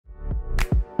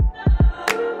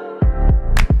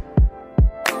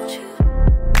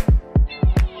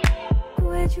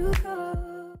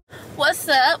What's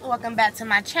up? Welcome back to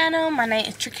my channel. My name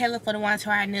is Trakayla for the ones who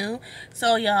are new.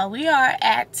 So y'all, we are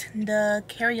at the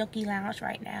karaoke lounge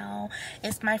right now.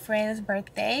 It's my friend's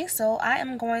birthday, so I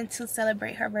am going to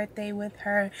celebrate her birthday with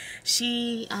her.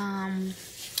 She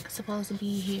supposed to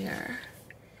be here.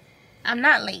 I'm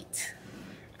not late,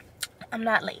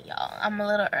 y'all. I'm a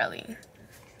little early,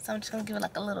 so I'm just gonna give it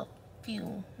like a little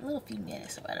few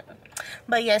minutes or whatever.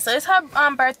 But yeah, so it's her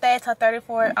birthday. It's her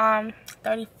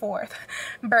 34th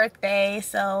birthday.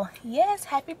 So yes,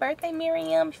 happy birthday,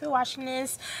 Miriam, if you're watching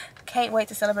this. Can't wait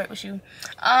to celebrate with you.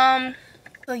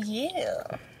 So yeah,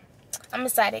 I'm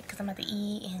excited because I'm about to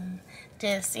eat and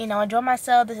just, you know, enjoy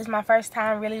myself. This is my first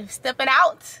time really stepping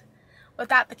out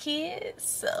without the kids,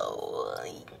 so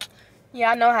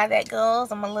y'all know how that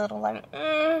goes. I'm a little like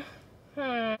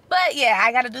but yeah,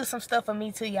 I gotta do some stuff for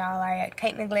me too, y'all. I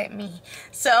can't neglect me.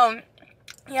 So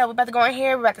yeah, we're about to go in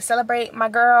here. We're about to celebrate my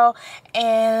girl,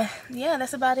 and yeah,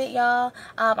 that's about it, y'all.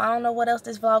 I don't know what else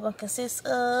this vlog gonna consist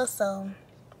of, so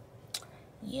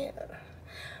yeah,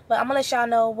 but I'm gonna let y'all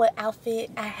know what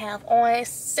outfit I have on. It's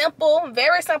simple,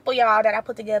 very simple, y'all, that I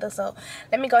put together. So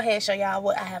let me go ahead and show y'all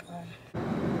what I have on.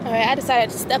 All right, I decided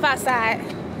to step outside,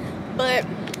 but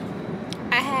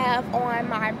I have on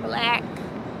my black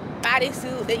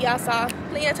bodysuit that y'all saw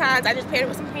plenty of times. I just paired it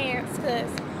with some pants because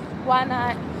why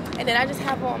not? And then I just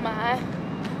have on my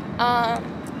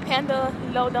panda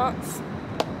low dunks.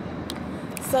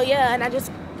 So yeah, and I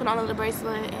just put on a little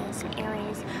bracelet and some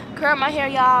earrings. Curl my hair,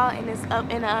 y'all, and it's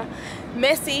up in a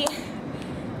messy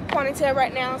ponytail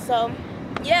right now. So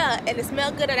yeah, and the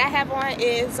smell good that I have on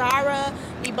is Zara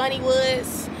the Bunny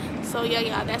Woods. So yeah,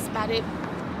 y'all, that's about it.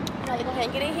 Now you go ahead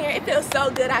and get in here. It feels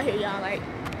so good out here, y'all. Like,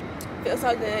 it feels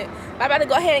so good. I'm about to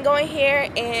go ahead and go in here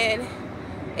and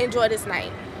enjoy this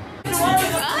night. Oh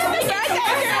my God,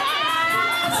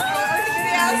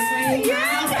 there you go.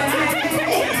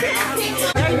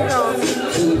 There you go.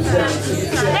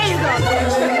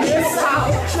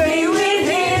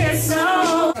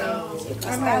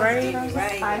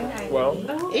 Well,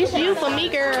 it's you for me,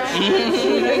 girl.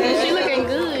 She looking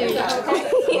good.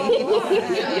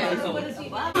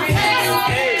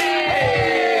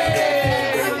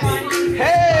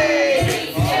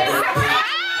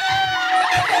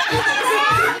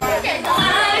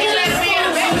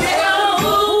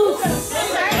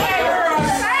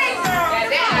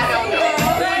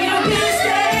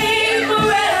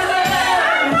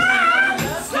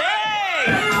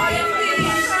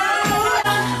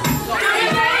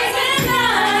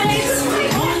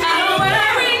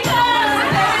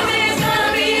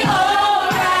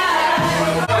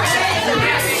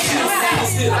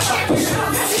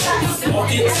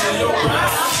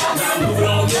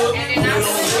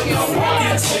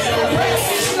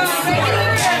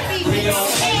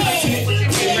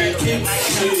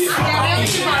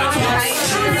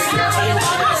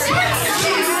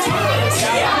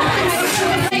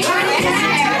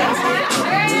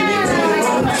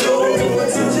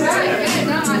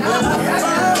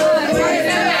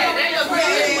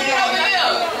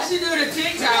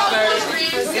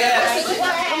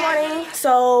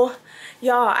 So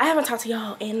y'all, I haven't talked to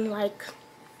y'all in like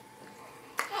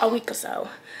a week or so.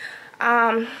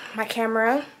 My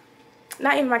camera,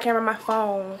 not even my camera, my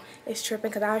phone is tripping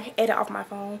because I edit off my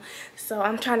phone. So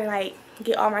I'm trying to like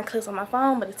get all my clips on my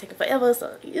phone, but it's taking forever,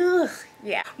 so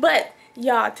yeah. But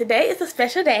y'all, today is a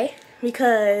special day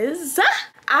because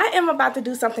I am about to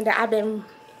do something that I've been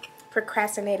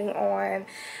procrastinating on.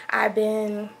 I've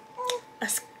been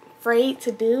afraid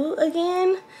to do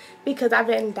again because I've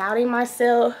been doubting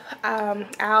myself. I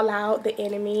allowed the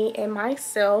enemy and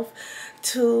myself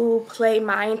to play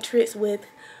mind tricks with,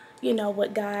 you know,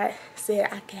 what God said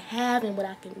I can have and what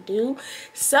I can do.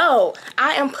 So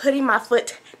I am putting my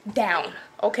foot down,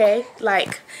 okay?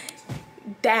 Like,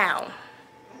 down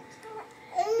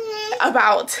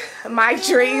about my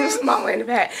dreams. Mama in the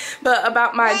back. But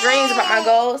about my dreams, about my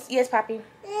goals. Yes, Poppy?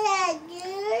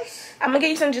 I'm gonna get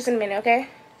you some juice in a minute, okay?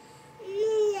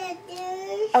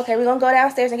 Okay, we're gonna go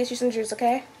downstairs and get you some juice,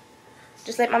 okay?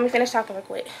 Just let mommy finish talking real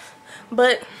quick.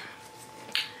 But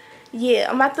yeah,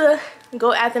 I'm about to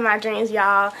go after my dreams,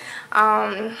 y'all.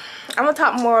 I'm gonna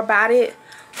talk more about it,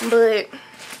 but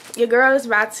your girl is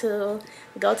about to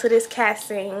go to this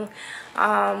casting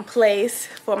place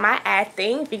for my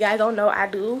acting. If you guys don't know, I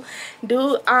do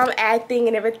acting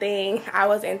and everything. I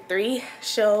was in 3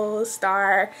 shows,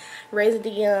 Star, Raising the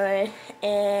Young,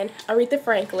 and Aretha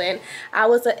Franklin. I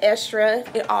was an extra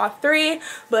in all 3,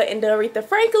 but in the Aretha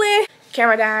Franklin,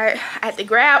 camera died. I had to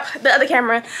grab the other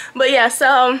camera. But yeah,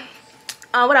 so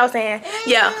what I was saying,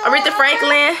 yeah, Aretha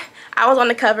Franklin, I was on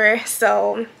the cover.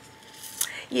 So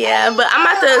Yeah, but I'm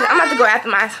about to go after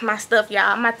my stuff, y'all.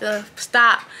 I'm about to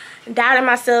stop doubting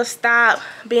myself, stop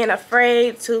being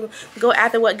afraid to go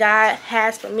after what God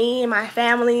has for me and my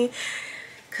family.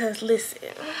 Cause listen,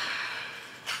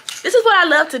 this is what I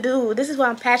love to do. This is what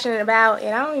I'm passionate about,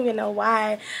 and I don't even know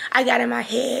why I got in my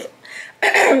head.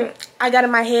 I got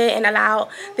in my head and allowed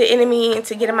the enemy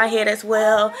to get in my head as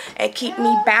well and keep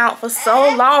me bound for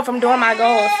so long from doing my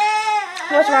goals.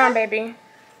 What's wrong, baby?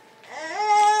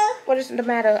 What is the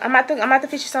matter? I'm about to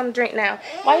fix you something to drink now.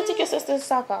 Why you take your sister's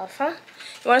sock off, huh?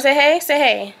 You want to say hey? Say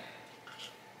hey.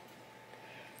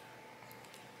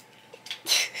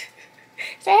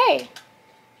 Say hey.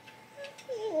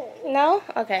 No?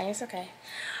 Okay, it's okay.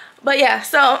 But yeah,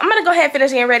 so I'm going to go ahead and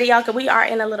finish getting ready, y'all, because we are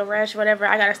in a little rush, whatever.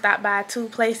 I got to stop by 2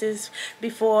 places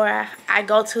before I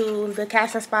go to the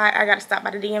casting spot. I got to stop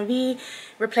by the DMV,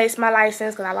 replace my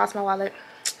license because I lost my wallet.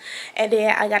 And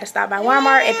then I got to stop by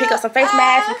Walmart and pick up some face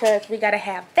masks because we got to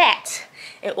have that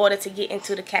in order to get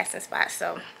into the casting spot.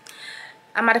 So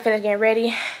I'm about to finish getting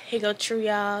ready. Here go True,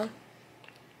 y'all.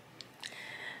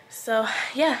 So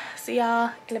yeah, see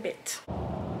y'all in a bit.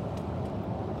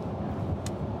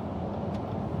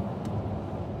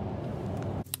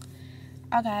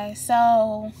 Okay,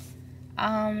 so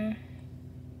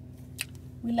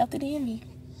we left the DMV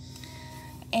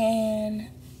and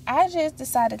I just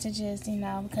decided to just, you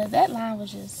know, because that line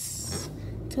was just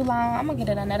too long. I'm gonna get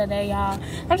it another day, y'all.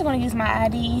 I'm just gonna use my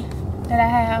ID that I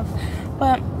have.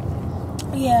 But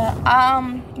yeah,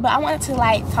 but I wanted to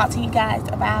like talk to you guys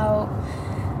about,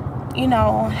 you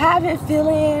know, how I've been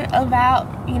feeling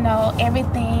about, you know,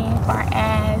 everything as far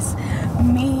as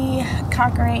me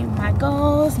conquering my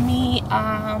goals, me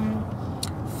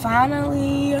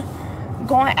finally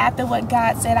going after what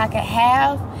God said I could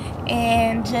have,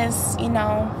 and just, you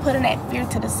know, putting that fear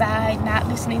to the side, not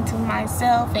listening to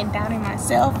myself and doubting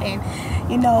myself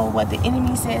and, you know, what the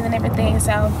enemy says and everything.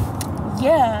 So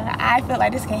yeah, I feel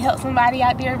like this can help somebody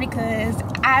out there because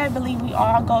I believe we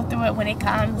all go through it when it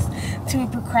comes to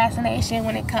procrastination,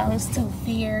 when it comes to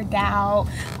fear, doubt,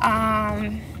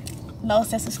 low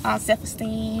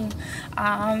self-esteem,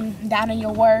 doubting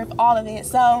your worth, all of it.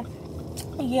 So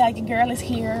yeah, your girl is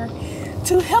here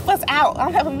to help us out.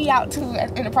 I'm helping me out too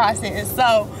in the process.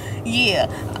 So yeah,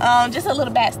 just a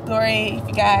little backstory,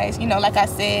 you guys. You know, like I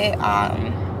said,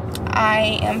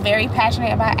 I am very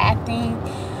passionate about acting.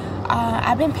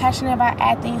 I've been passionate about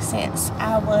acting since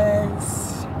I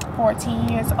was 14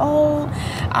 years old.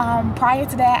 Prior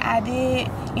to that,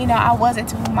 I was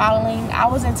into modeling. I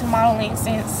was into modeling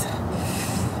since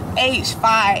age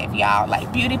 5, y'all.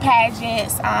 Like beauty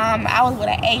pageants. I was with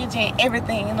an agent,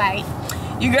 everything. Like,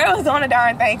 your girl was doing a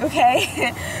darn thing,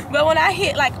 okay? But when I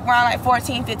hit like around like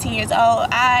 14, 15 years old,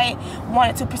 I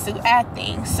wanted to pursue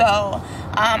acting. So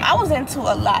I was into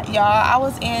a lot, y'all. I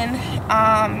was in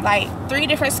like 3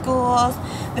 different schools.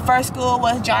 The first school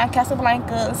was John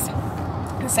Casablancas.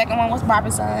 The second one was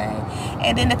Barbizon.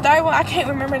 And then the third one, I can't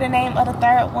remember the name of the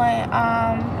third one.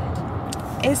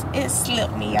 It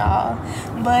slipped me, y'all.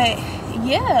 But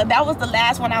yeah, that was the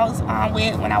last one I was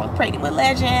with when I was pregnant with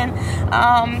Legend.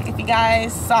 If you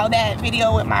guys saw that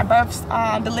video with my birth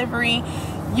delivery,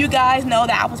 you guys know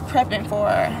that I was prepping for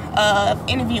an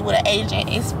interview with an agent.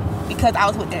 It's because I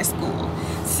was with their school.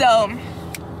 So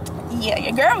yeah,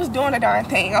 your girl was doing a darn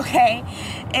thing, okay?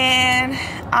 And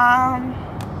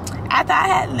after I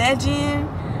had Legend,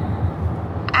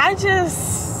 I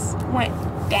just went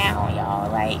down, y'all.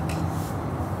 Like,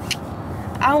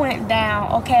 I went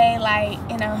down, okay? Like,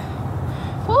 in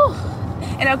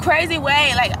a crazy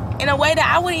way, like in a way that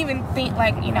I wouldn't even think,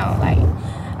 like, you know, like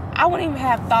I wouldn't even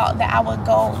have thought that I would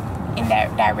go in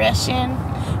that direction,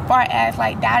 far as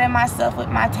like doubting myself with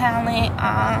my talent,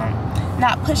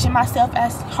 not pushing myself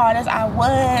as hard as I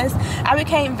was. I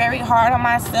became very hard on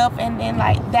myself, and then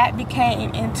like that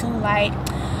became into like,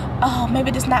 oh,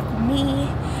 maybe this not for me,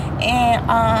 and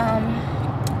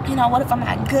you know, what if I'm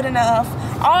not good enough?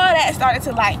 All that started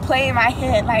to like play in my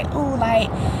head, like, ooh, like,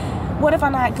 what if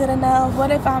I'm not good enough? What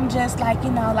if I'm just like,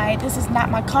 you know, like, this is not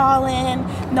my calling?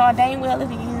 No, dang well it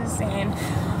is. And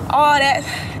all that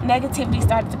negativity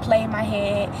started to play in my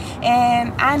head.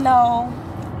 And I know,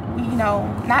 you know,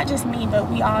 not just me, but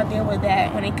we all deal with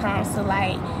that when it comes to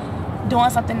like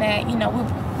doing something that, you know,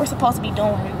 we're supposed to be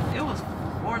doing. It was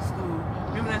sports school.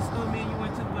 Remember that school me and you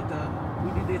went to with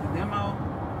we did the demo?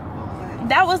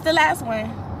 That was the last one.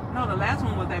 No, the last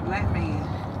one was that black man.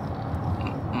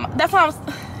 That's what I was.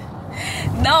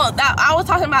 No, I was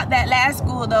talking about that last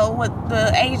school though with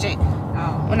the agent.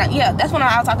 Oh. Yeah, that's what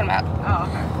I was talking about. Oh,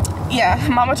 okay. Yeah,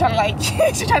 Mama trying to like,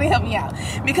 she's trying to help me out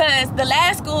because the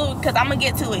last school, because I'm gonna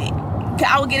get to it.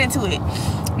 I will get into it.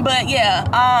 But yeah,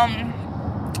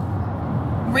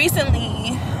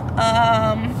 recently,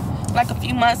 like a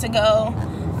few months ago,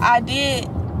 I did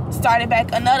started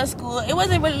back another school. It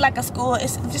wasn't really like a school,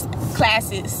 it's just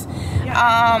classes.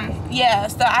 Yeah,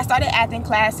 so I started acting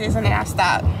classes and then I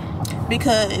stopped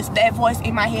because that voice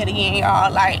in my head again,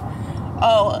 y'all, like,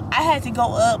 oh, I had to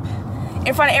go up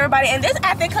in front of everybody, and this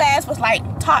acting class was like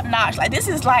top notch. Like, this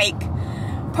is like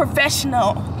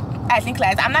professional acting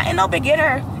class. I'm not in no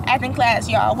beginner acting class,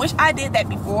 y'all, which I did that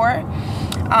before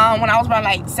when I was around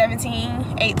like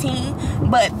 17, 18,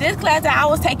 but this class that I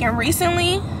was taking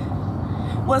recently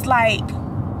was like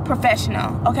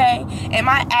professional, okay? And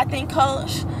my acting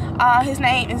coach, his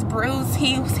name is Bruce.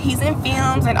 He's in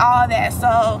films and all that.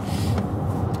 So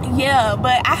yeah,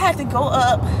 but I had to go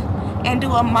up and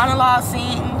do a monologue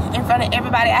scene in front of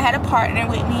everybody. I had a partner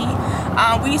with me.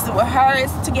 We used to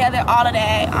rehearse together, all of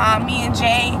that. Me and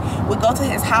Jay would go to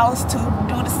his house to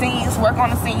do the scenes, work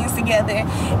on the scenes together,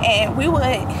 and we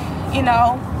would, you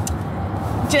know,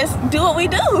 just do what we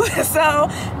do. So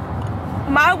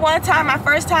my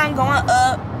first time going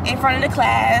up in front of the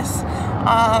class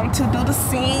to do the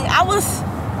scene, I was,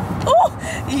 ooh,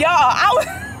 y'all,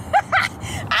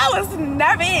 I was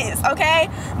nervous, okay?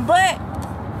 But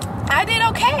I did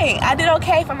okay. I did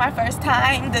okay for my first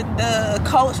time. The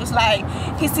coach was like,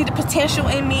 he see the potential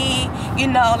in me, you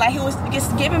know, like he was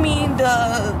just giving me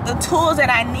the tools that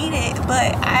I needed.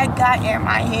 But I got in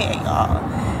my head, y'all.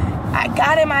 I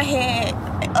got in my head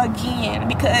again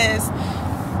because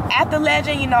after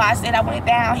Legend, you know, I said I went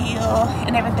downhill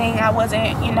and everything. I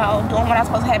wasn't, you know, doing what I was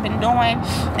supposed to have been doing.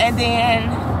 And then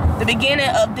the beginning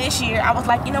of this year, I was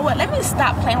like, you know what, let me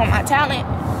stop playing with my talent.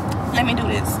 Let me do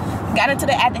this. Got into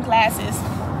the acting classes,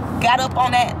 got up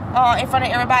on that in front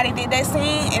of everybody, did that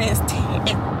scene, and it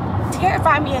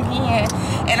terrified me again.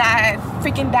 And I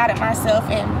freaking doubted myself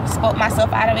and spoke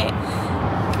myself out of it.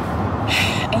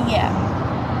 And yeah.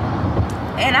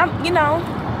 And I'm, you know,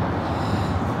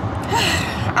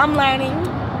 I'm learning,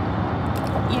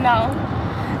 you know,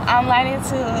 I'm learning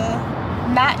to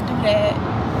not do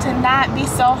that, to not be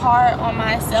so hard on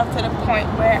myself to the point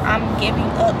where I'm giving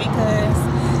up,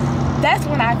 because that's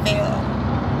when I fail.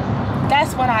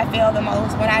 That's when I fail the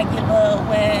most, when I give up,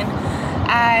 when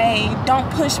I don't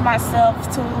push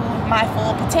myself to my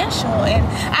full potential. And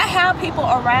I have people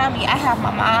around me. I have my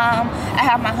mom, I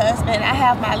have my husband, I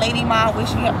have my lady mom,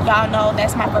 which y'all know,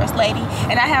 that's my first lady,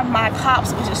 and I have my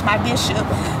pops, which is my bishop,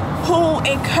 who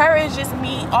encourages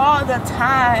me all the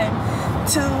time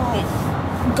to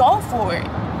go for it,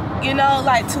 you know,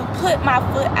 like to put my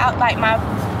foot out, like my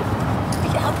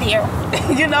feet out there,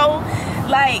 you know,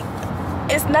 like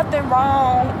it's nothing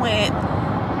wrong with,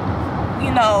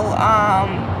 you know,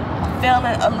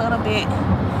 failing a little bit,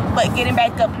 but getting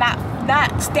back up,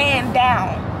 not staying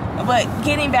down, but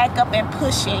getting back up and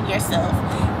pushing yourself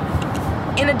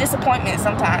in a disappointment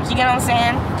sometimes, you get what I'm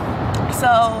saying?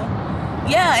 So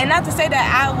yeah, and not to say that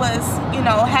I was, you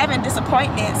know, having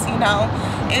disappointments, you know,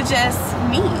 it's just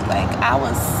me, like I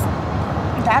was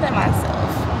doubting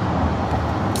myself,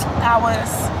 I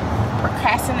was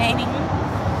procrastinating.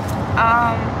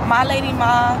 My lady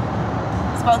mom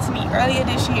spoke to me earlier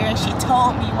this year, and she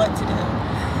told me what to do,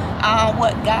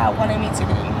 what God wanted me to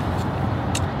do,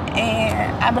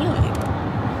 and I believe it.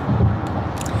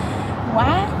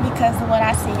 Why? Because of what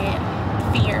I said.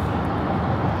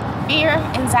 Fear,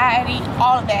 anxiety,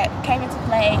 all of that came into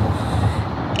play,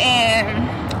 and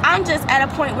I'm just at a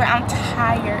point where I'm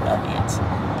tired of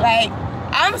it. Like,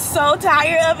 I'm so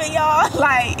tired of it, y'all.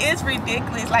 Like, it's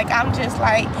ridiculous. Like, I'm just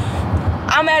like,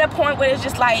 I'm at a point where it's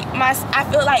just like, I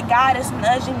feel like God is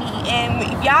nudging me. And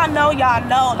if y'all know,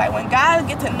 like when God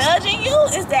gets to nudging you,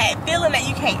 it's that feeling that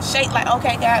you can't shake. Like,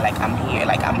 okay, God, like I'm here,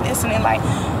 like I'm listening. Like,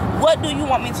 what do you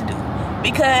want me to do?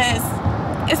 Because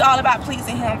it's all about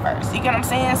pleasing Him first. You get what I'm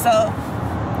saying? So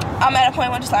I'm at a point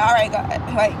where I'm just like, all right, God,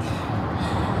 like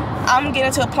I'm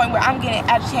getting to a point where I'm getting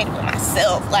agitated with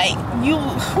myself. Like, you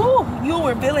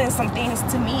revealing some things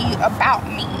to me about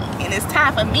me, and it's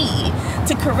time for me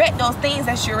to correct those things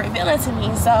that you're revealing to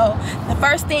me. So the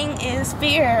first thing is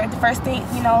fear. The first thing,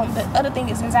 you know, the other thing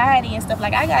is anxiety and stuff.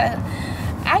 Like, I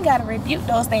gotta rebuke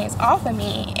those things off of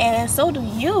me, and so do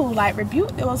you. Like,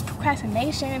 rebuke those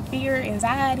procrastination, fear,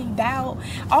 anxiety, doubt,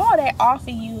 all that off of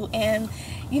you. And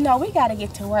you know, we gotta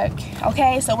get to work.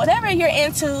 Okay, so whatever you're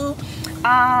into,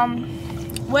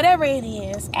 whatever it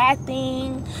is,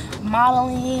 acting,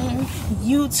 modeling,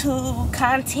 YouTube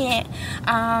content,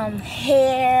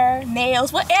 hair,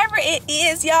 nails, whatever it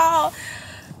is, y'all,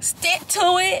 stick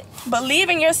to it. Believe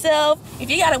in yourself. If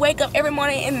you gotta wake up every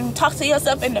morning and talk to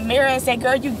yourself in the mirror and say,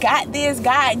 girl, you got this,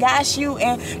 God got you,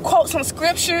 and quote some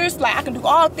scriptures like, I can do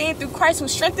all things through Christ who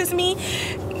strengthens me,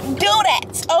 do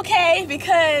that, okay?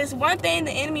 Because one thing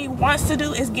the enemy wants to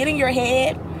do is get in your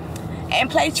head and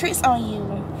play tricks on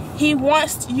you. He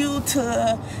wants you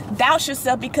to doubt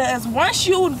yourself, because once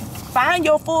you find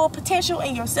your full potential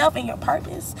in yourself and your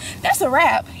purpose, that's a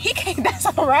wrap. That's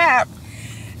a wrap.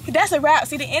 That's a wrap.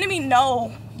 See, the enemy know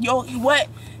what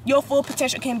your full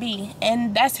potential can be,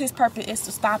 and that's his purpose, is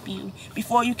to stop you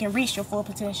before you can reach your full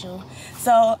potential.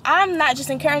 So I'm not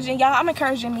just encouraging y'all, I'm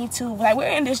encouraging me too. Like,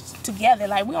 we're in this together.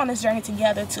 Like, we're on this journey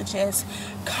together to just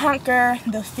conquer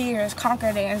the fears,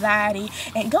 conquer the anxiety,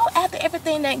 and go after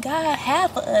everything that God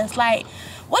had for us. Like,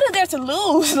 what is there to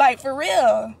lose? Like, for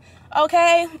real,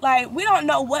 okay? Like, we don't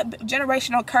know what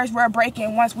generational curse we're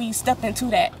breaking once we step into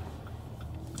that.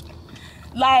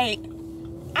 Like,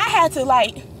 I had to,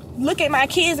 like, look at my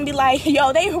kids and be like,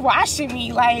 yo, they watching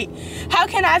me. Like, how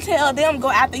can I tell them go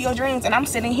after your dreams and I'm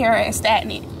sitting here and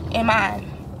stagnant in mine?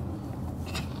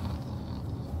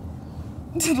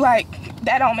 Like,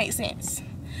 that don't make sense.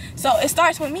 So it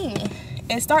starts with me.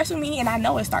 It starts with me, and I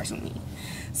know it starts with me.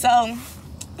 So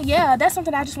yeah, that's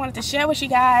something I just wanted to share with you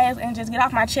guys and just get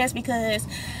off my chest, because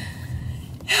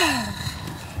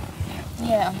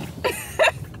yeah.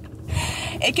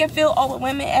 It can feel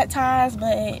overwhelming at times,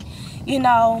 but you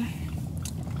know,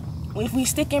 if we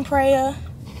stick in prayer,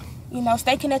 you know,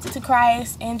 stay connected to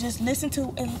Christ, and just listen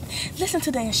to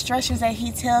the instructions that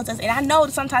he tells us. And I know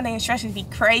that sometimes the instructions be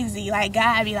crazy. Like,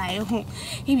 God be like,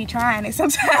 he be trying it.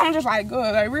 Sometimes I'm just like,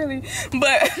 good, like, really?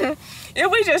 But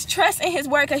if we just trust in his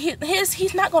word, because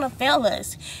he's not going to fail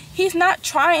us. He's not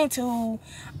trying to,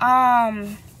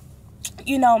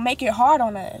 you know, make it hard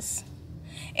on us.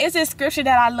 It's this scripture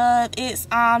that I love. It's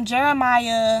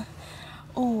Jeremiah.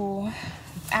 Ooh,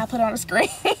 I'll put it on the screen.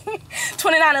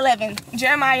 29:11.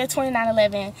 Jeremiah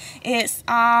 29:11. It's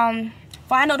for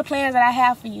I know the plans that I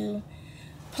have for you,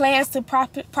 plans to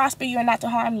prosper you and not to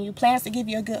harm you, plans to give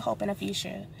you a good hope in the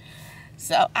future.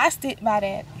 So I stick by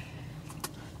that.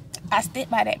 I stick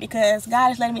by that, because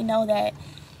God is letting me know that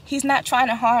he's not trying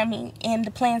to harm me in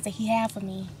the plans that he has for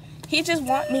me. He just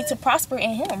wants me to prosper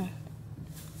in him.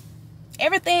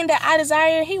 Everything that I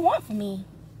desire, he wants for me.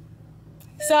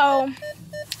 So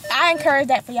I encourage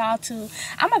that for y'all too.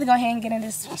 I'm about to go ahead and get in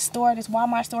this store, this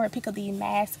Walmart store, and pick up these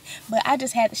masks. But I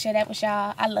just had to share that with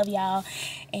y'all. I love y'all.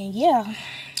 And yeah,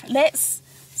 let's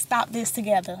stop this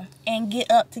together and get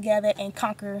up together and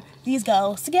conquer these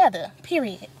goals together,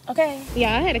 period. Okay?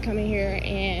 Yeah, I had to come in here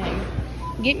and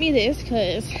get me this,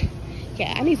 because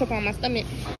yeah, I need something on my stomach.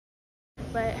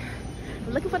 But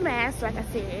I'm looking for the mask, like I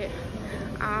said.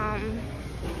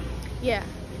 Yeah,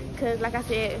 because like I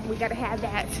said, we gotta have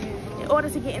that in order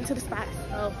to get into the spot.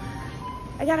 So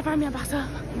I gotta find me a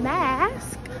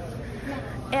mask,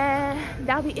 and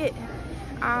that'll be it.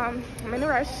 I'm in a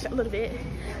rush a little bit.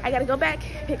 I gotta go back,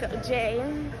 pick up Jay.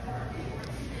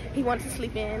 He wants to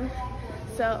sleep in.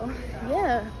 So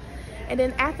yeah, and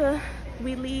then after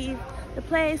we leave the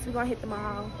place, we're gonna hit the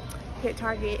mall, hit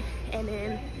Target, and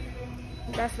then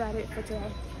that's about it for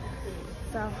today.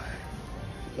 So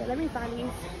yeah, let me find these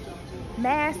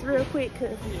masks real quick,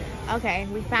 cause okay,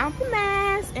 we found the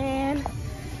mask, and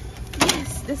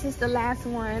yes, this is the last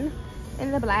one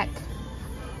in the black.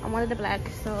 I wanted the black,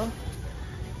 so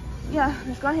yeah,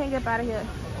 let's go ahead and get out of here.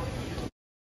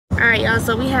 All right, y'all,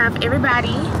 so we have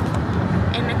everybody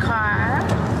in the car.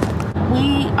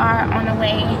 We are on the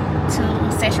way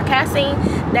to Central Casting.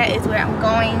 That is where I'm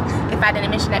going, if I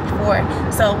didn't mention that before.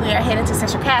 So we are heading to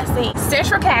Central Casting.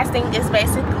 Central Casting is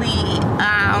basically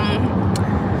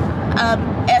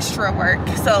extra work.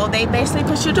 So they basically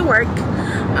put you to work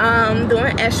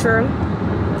doing extra,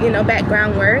 you know,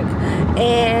 background work.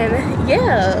 And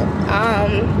yeah,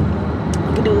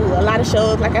 you do a lot of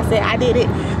shows. Like I said, I did it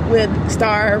with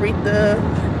star Aretha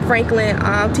Franklin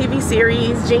TV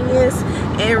series Genius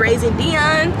and Raising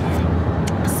Dion.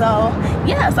 So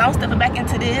yeah, so I'm stepping back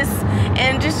into this,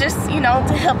 and just you know,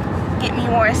 to help get me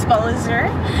more exposure.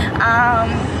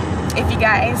 If you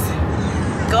guys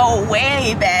go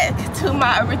way back to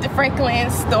my Aretha Franklin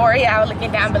story, I was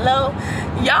looking down below,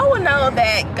 y'all will know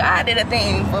that God did a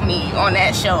thing for me on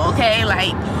that show. Okay,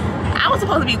 like, I was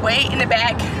supposed to be way in the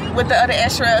back with the other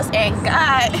extras, and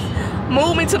God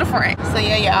moved me to the front. So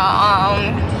yeah, y'all,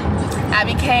 I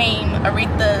became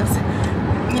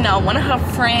Aretha's, you know, one of her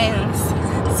friends,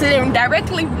 sitting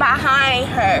directly behind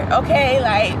her. Okay,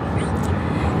 like,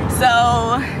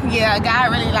 so yeah,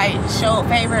 God really like showed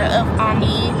favor on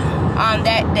me on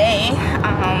that day.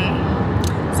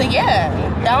 So yeah,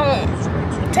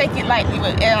 don't take it lightly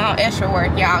with extra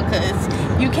work, y'all,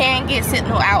 because you can get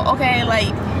signal out. Okay,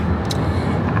 like,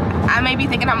 I may be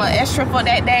thinking I'm an extra for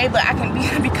that day, but I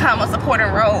can become a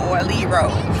supporting role or a lead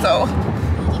role. So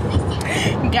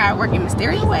God working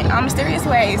mysterious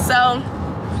ways. So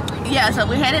yeah, so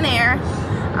we're heading there.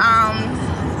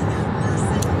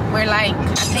 We're like,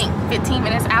 I think 15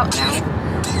 minutes out now.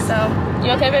 So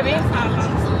you okay, baby?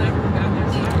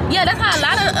 Yeah, that's how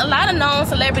a lot of known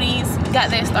celebrities got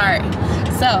their start.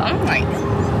 So I'm like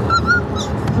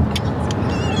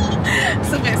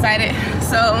super excited.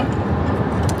 So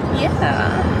yeah,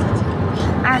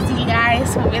 I'll see you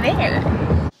guys over there.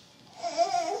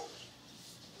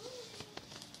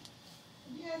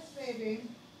 Yes, baby.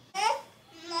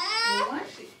 1,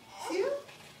 2,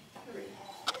 3.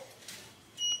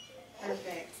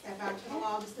 Perfect. Step out to the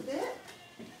wall just a bit.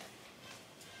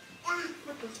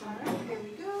 Flip this one up. Here we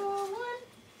go.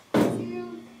 1,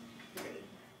 2,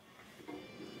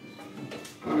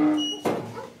 3.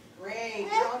 Great.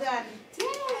 You're all done.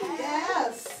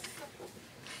 Yes.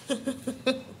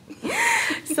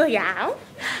 So yeah,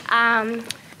 I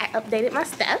updated my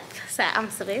stuff, so I'm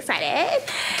super excited.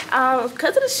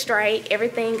 Because of the strike,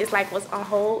 everything is like was on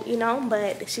hold, you know,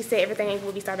 but she said everything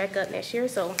will be started back up next year.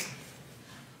 So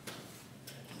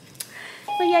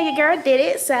yeah, your girl did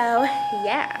it. So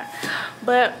yeah,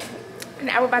 but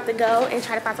now we're about to go and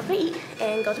try to find something to eat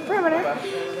and go to Perimeter.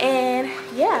 And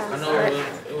yeah, I know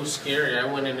it was scary. I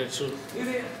went in there too. You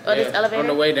did? Oh, this elevator. On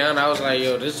the way down, I was like,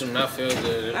 yo, this does not feel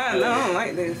good. I don't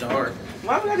like this. Dark.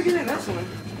 Why we gotta get in this one?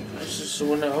 It's just the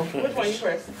window open. Which one you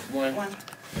press? One.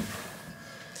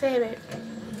 Say it.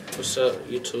 What's up,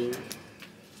 YouTube?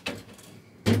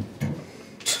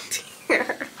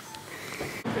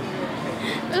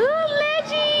 Ooh,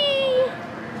 Leggy!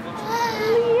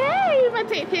 Yeah, you about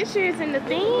to take pictures in the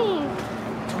thing.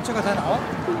 정체가 다 나와?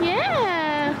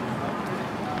 Yeah.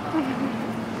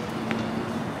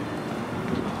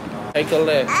 Take a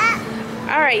look.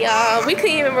 Alright, y'all. We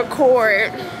couldn't even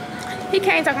record. He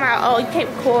came talking about, oh, you can't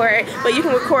record, but you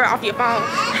can record off your phone.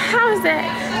 How is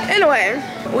that? Anyway,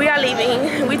 we are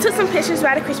leaving. We took some pictures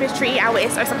by the Christmas tree. I will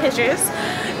insert some pictures.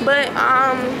 But,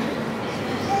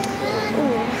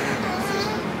 ooh,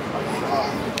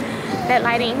 that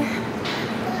lighting.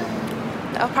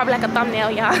 Oh, probably like a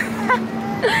thumbnail, y'all.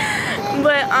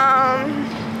 But,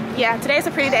 yeah, today's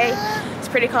a pretty day. It's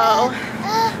pretty cold.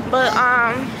 But,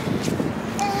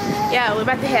 yeah, we're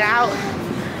about to head out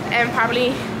and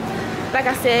probably, like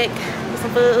I said, get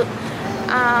some food,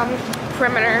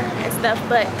 Perimeter and stuff.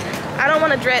 But I don't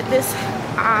want to dread this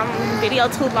video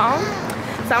too long,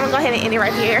 so I'm gonna go ahead and end it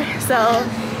right here. So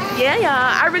yeah, y'all,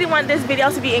 I really want this video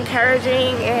to be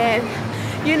encouraging and,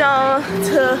 you know,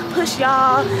 to push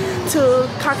y'all to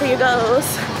conquer your goals.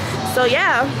 So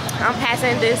yeah, I'm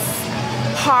passing this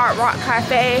Hard Rock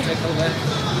Cafe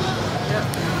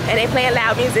and they playing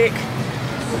loud music.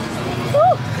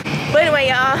 Woo. But anyway,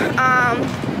 y'all,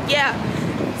 yeah,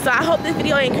 so I hope this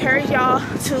video encouraged y'all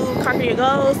to conquer your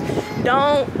goals.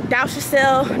 Don't doubt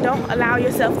yourself. Don't allow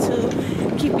yourself to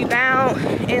keep you down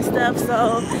and stuff.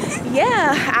 So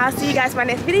yeah, I'll see you guys in my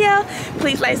next video.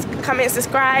 Please like, comment,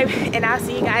 subscribe, and I'll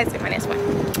see you guys in my next one.